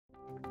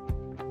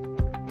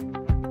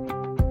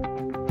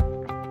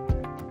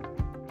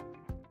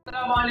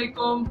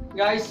Assalamualaikum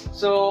guys.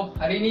 So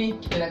hari ni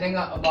kita nak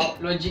tengok about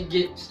logic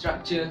gate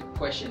structure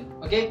question.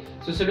 Okay,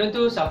 so sebelum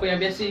tu siapa yang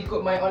biasa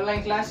ikut my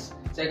online class,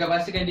 saya akan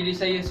bahasakan diri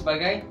saya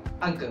sebagai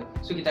uncle.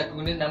 So kita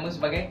akan guna nama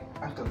sebagai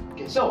uncle.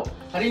 Okay, so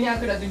hari ni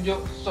aku nak tunjuk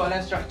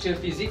soalan structure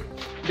fizik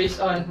based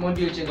on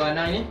modul Cikgu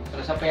Ana ni.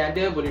 Kalau siapa yang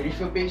ada boleh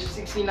refer page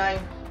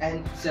 69 and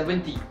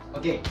 70.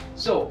 Okay,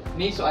 so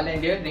ni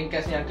soalan dia,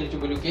 ringkasnya uncle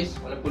cuba lukis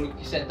walaupun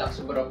lukisan tak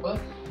seberapa.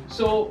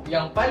 So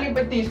yang paling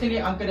penting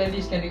sekali uncle dah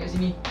listkan dekat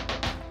sini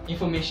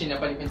information yang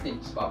paling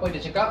penting. Sebab apa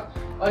dia cakap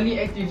only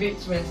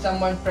activates when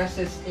someone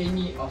presses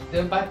any of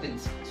the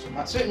buttons. So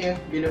maksudnya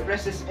bila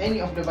presses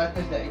any of the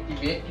buttons that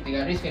activate,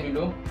 kita gariskan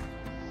dulu.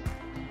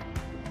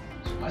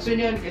 So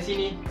maksudnya dekat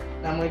sini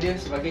nama dia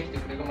sebagai, kita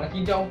gunakan warna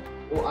hijau,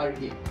 OR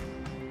gate.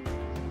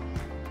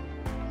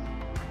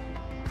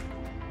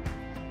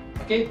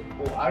 Okay,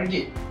 OR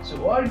gate.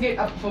 So OR gate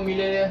apa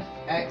formula dia?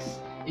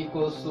 X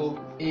equals to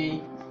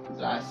A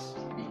plus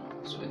B.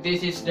 So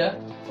this is the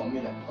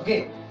formula.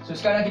 Okay, so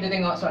sekarang kita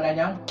tengok soalan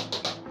yang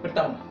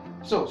pertama.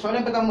 So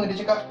soalan pertama dia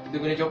cakap dia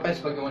guna jawapan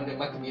sebagai warna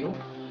marker biru.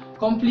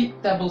 Complete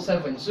table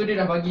 7. So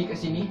dia dah bagi kat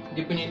sini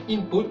dia punya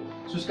input.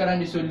 So sekarang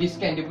dia suruh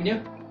listkan dia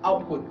punya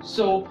output.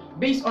 So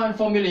based on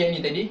formula yang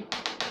ni tadi,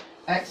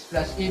 X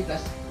plus A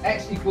plus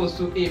X equals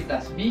to A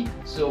plus B.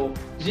 So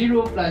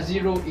 0 plus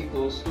 0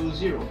 equals to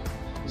 0.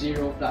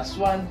 0 plus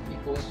 1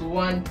 equals to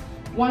 1.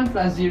 1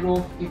 plus 0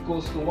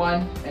 equals to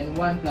 1 and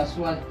 1 plus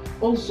 1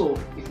 also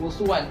equals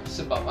to 1.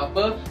 Sebab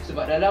apa?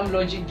 Sebab dalam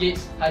logic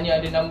gates hanya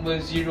ada number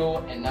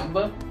 0 and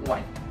number 1.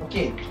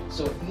 Okay,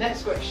 so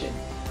next question.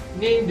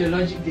 Name the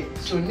logic gate.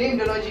 So name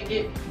the logic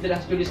gate, kita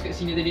dah tulis kat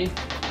sini tadi,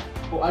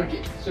 OR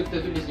gate. So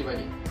kita tulis di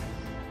balik.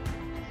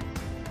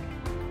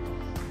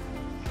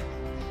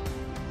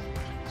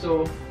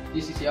 So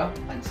this is your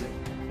answer.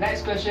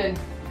 Next question,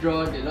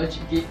 draw the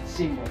logic gate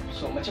symbol.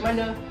 So macam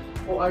mana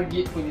OR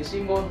gate punya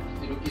simbol?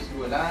 Kita lukis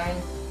dua line.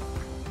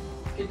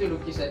 Kita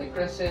lukis ada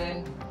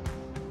crescent.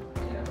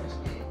 Ini nampak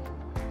sikit.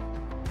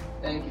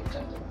 Dan kita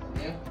cantumkan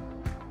dia.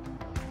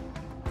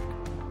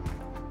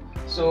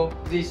 So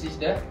this is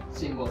the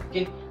symbol.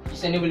 Okay, di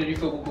sana boleh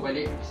refer buku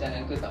balik. Di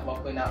sana uncle tak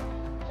apa-apa nak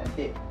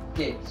cantik.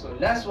 Okay, so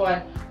last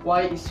one,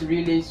 why is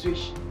relay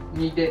switch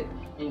needed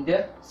in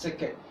the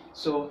circuit?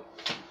 So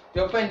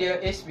jawapan dia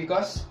is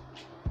because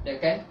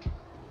dia akan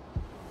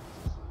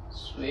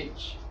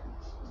switch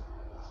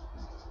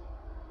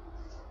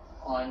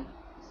on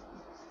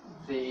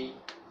the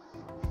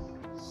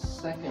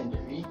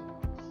secondary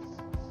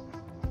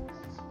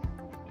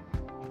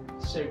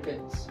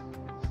circuits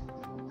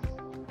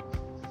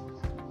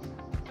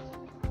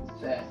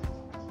that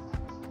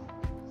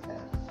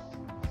have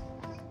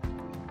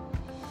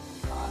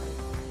high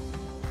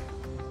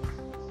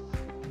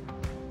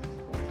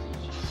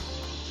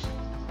voltage.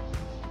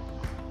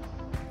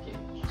 Okay,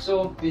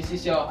 so this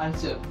is your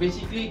answer.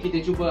 Basically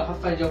kita cuba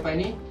hafal jawapan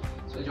ni.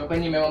 So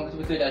jawapan ni memang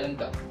betul-betul dah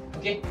lengkap.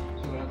 Okay,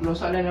 so kalau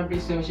soalan dalam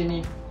periksa macam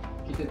ni,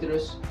 kita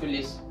terus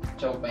tulis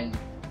jawapan ni.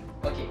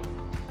 Okay,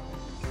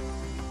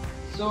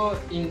 so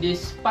in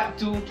this part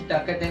 2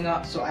 kita akan tengok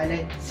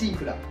soalan C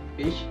pula,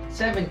 page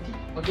 70.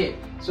 Okay,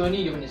 so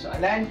ni dia punya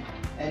soalan.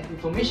 And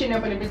information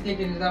yang paling penting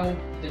kita tahu,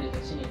 kita lihat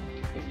kat sini.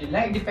 If the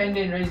light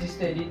dependent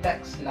resistor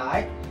detects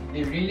light,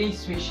 the relay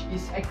switch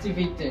is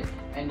activated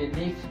and the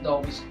lift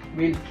door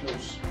will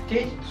close.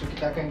 Okay, so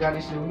kita akan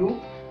garis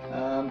dulu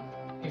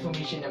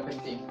information yang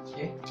penting.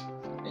 Okay,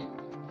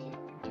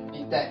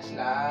 detects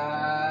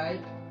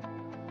light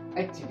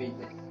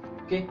activated.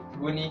 Okay,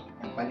 dua ni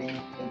yang paling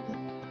penting.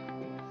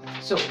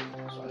 So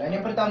soalan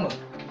yang pertama,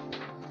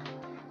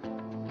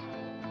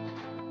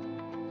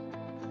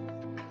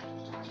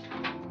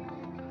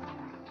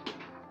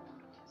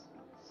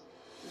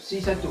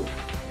 C1.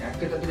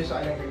 Kita tak tulis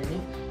soalan kali ni.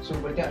 So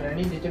boleh tengok dalam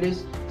ni dia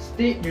tulis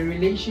state the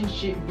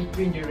relationship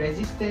between the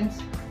resistance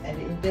and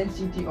the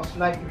intensity of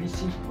light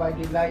received by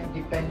the light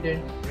dependent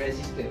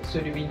resistor.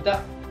 So dia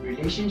minta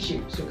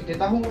relationship. So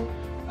kita tahu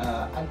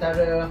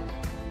antara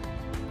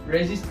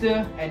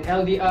resistor and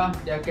LDR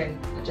dia akan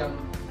macam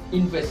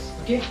inverse.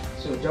 Okay,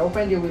 so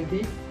jawapan dia will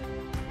be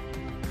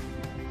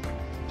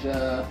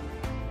the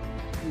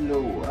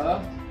lower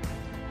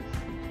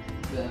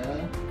the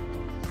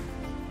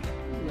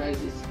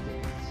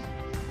resistance,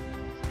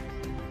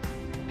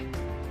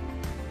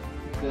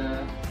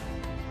 the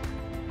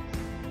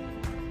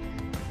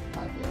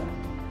higher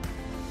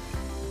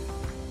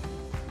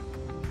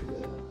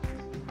the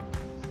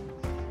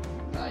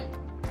light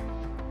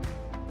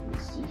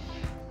received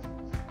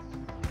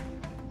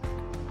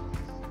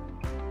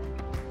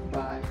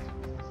by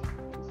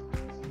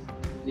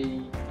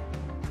the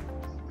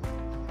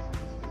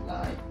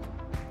light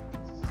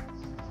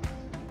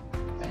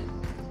and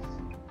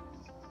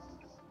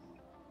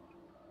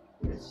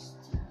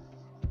resistor.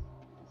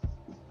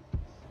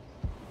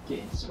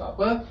 Okay, sebab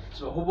apa?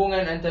 Sebab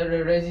hubungan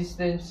antara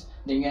resistance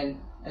dengan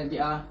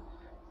LDR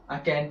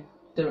akan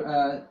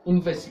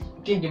inverse.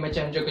 Okay, dia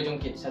macam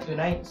jongkit-jongkit, satu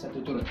naik,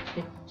 satu turun.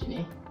 Okay, macam ni.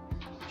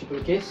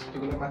 Cuba lukis, kita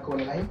guna marker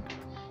warna lain.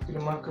 Kita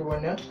guna marker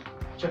warna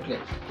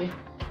coklat. Okay,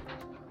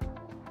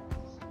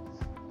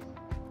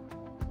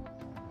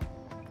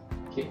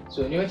 Okay,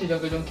 so ni macam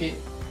jongkit-jongkit.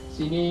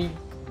 Sini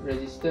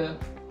resistor,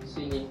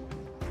 sini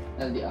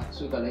LDR.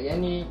 So kalau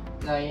yang ni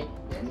naik,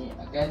 yang ni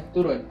akan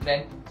turun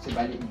dan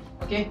sebaliknya.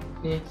 Okay,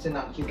 ni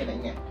senang kita nak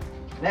ingat.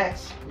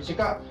 Next, dia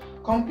cakap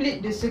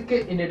complete the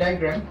circuit in the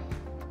diagram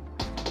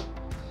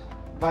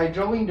by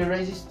drawing the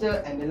resistor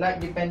and the light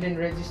dependent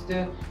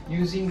resistor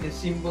using the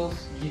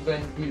symbols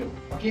given below.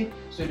 Okay,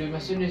 so dia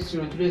maksudnya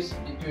suruh tulis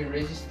between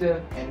resistor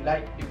and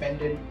light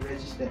dependent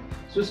resistor.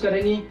 So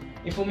sekarang ni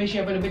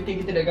information yang paling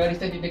penting kita dah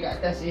garis tadi dekat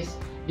atas is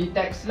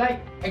detects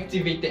light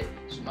activated.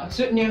 So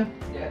maksudnya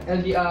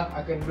LDR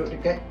akan duduk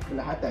dekat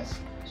belah atas.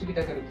 So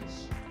kita akan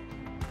lukis.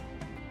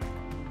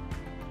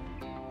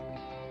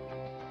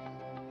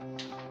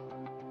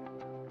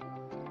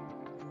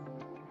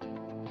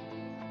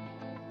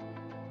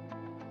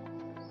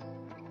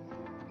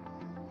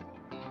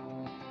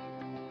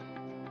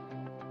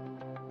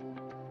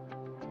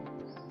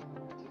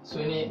 So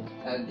ni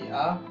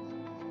LDR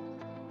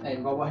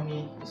dan bawah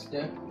ni is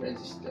the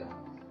resistor.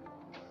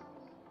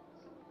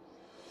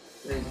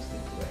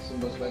 Resistor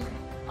simbol sebagai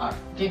R.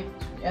 Okay,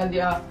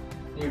 LDR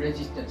ni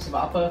resistor.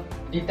 Sebab apa?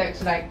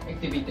 Detects light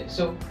activated.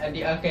 So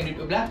LDR akan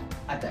duduk belah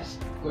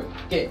atas. Good.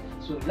 Okay,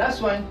 so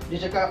last one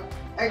dia cakap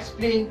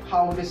explain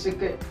how the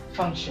circuit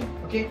function.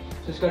 Okay,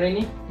 so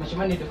sekarang ni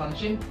macam mana dia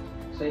function?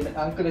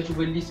 Uncle dah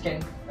cuba listkan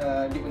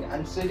dia punya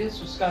answer dia.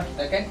 So sekarang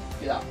kita akan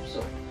fill up.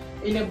 So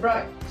in a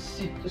bright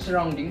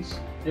surroundings,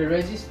 the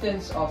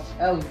resistance of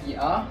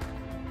LDR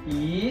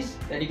is,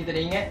 tadi kita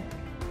dah ingat,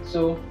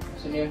 so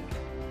maksudnya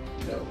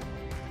low.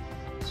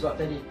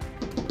 Sebab tadi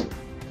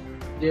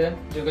dia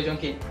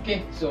jongkit-jongkit.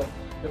 Okay, so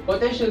the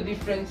potential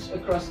difference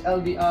across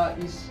LDR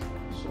is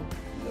so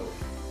low.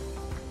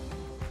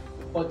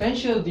 The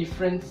potential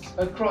difference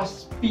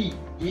across P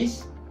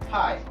is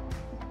high.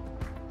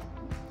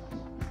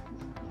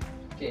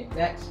 Okay,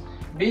 next,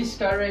 base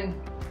current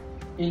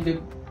in the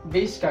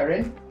base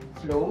current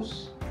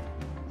flows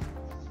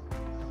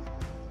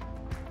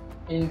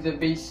in the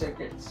base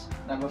circuits.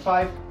 Number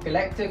 5,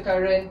 collector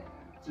current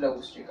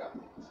flows juga.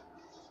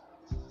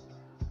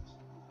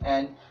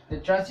 And the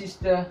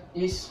transistor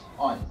is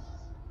on.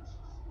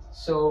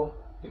 So,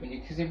 dia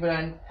punya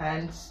kesimpulan,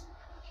 hence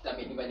kita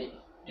ambil ni balik.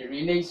 The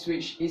relay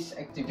switch is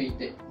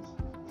activated.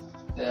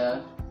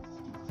 The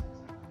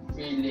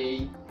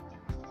relay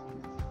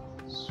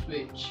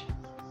switch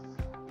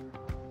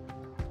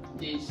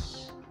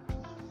is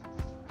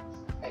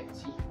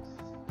activated.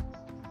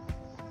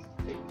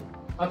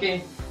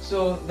 Okay,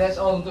 so that's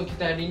all untuk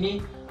kita hari ni.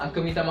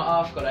 Uncle minta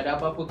maaf kalau ada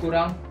apa-apa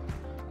kurang.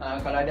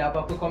 Kalau ada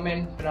apa-apa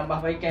komen,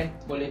 penambahbaikan,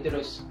 boleh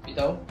terus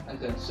beritahu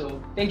Uncle. So,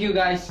 thank you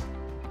guys.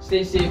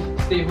 Stay safe,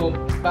 stay home.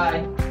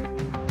 Bye.